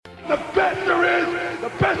The best there is, the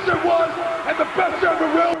best there was, and the best there ever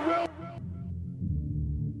will.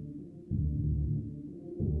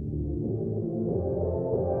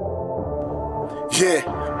 Yeah.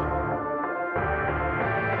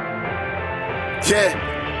 Yeah.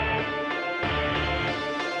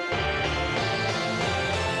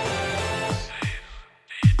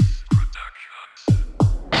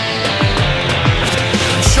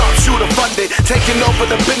 Sharpshooter Funding, taking over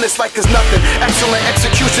the business like it's nothing. Excellent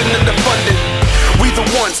execution in the funding. We the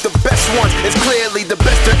ones, the best ones. It's clearly the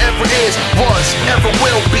best there ever is, was, ever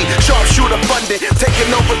will be. Sharpshooter Funding,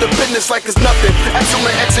 taking over the business like it's nothing.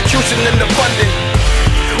 Excellent execution in the funding.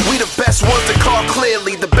 We the best ones to call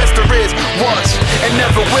clearly the best there is, was, and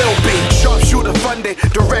never will be. Sharpshooter Funding,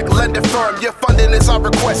 direct lending firm. Your funding is our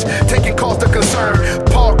request, taking calls to concern.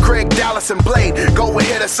 Paul, Craig, Dallas, and Blade, go and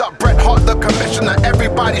hit us up. Bret Hart, the commissioner,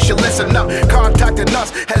 everybody should listen up. Contacting us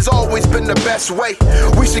has always been the best way.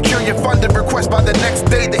 We secure your funding request by the next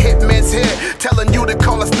day. The hitman's here, telling you to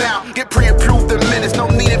call us now. Get pre-approved in minutes, no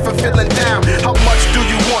need for feeling down. How much do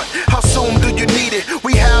you want? How soon do you need it?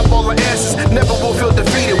 We have all the answers, never will feel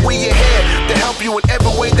defeated. We are here to help you in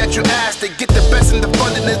every way that you ask. To get the best in the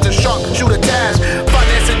funding is the Sharpshooter task.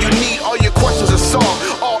 Financing you need, all your questions are solved.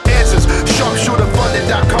 All answers,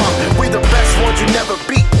 sharpshooterfunding.com. We the best ones you never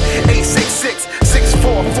beat.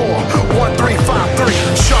 866-644-1353.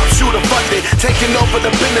 Sharpshooter Funding, taking over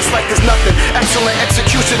the business like it's nothing. Excellent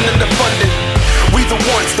execution in the funding. We the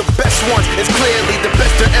ones, the best ones. It's clearly the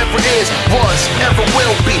best there ever is, was, ever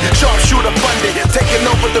will be. Sharpshooter Funding, taking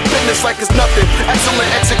over the business like it's nothing.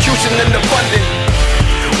 Excellent execution in the funding.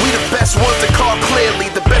 We the best ones to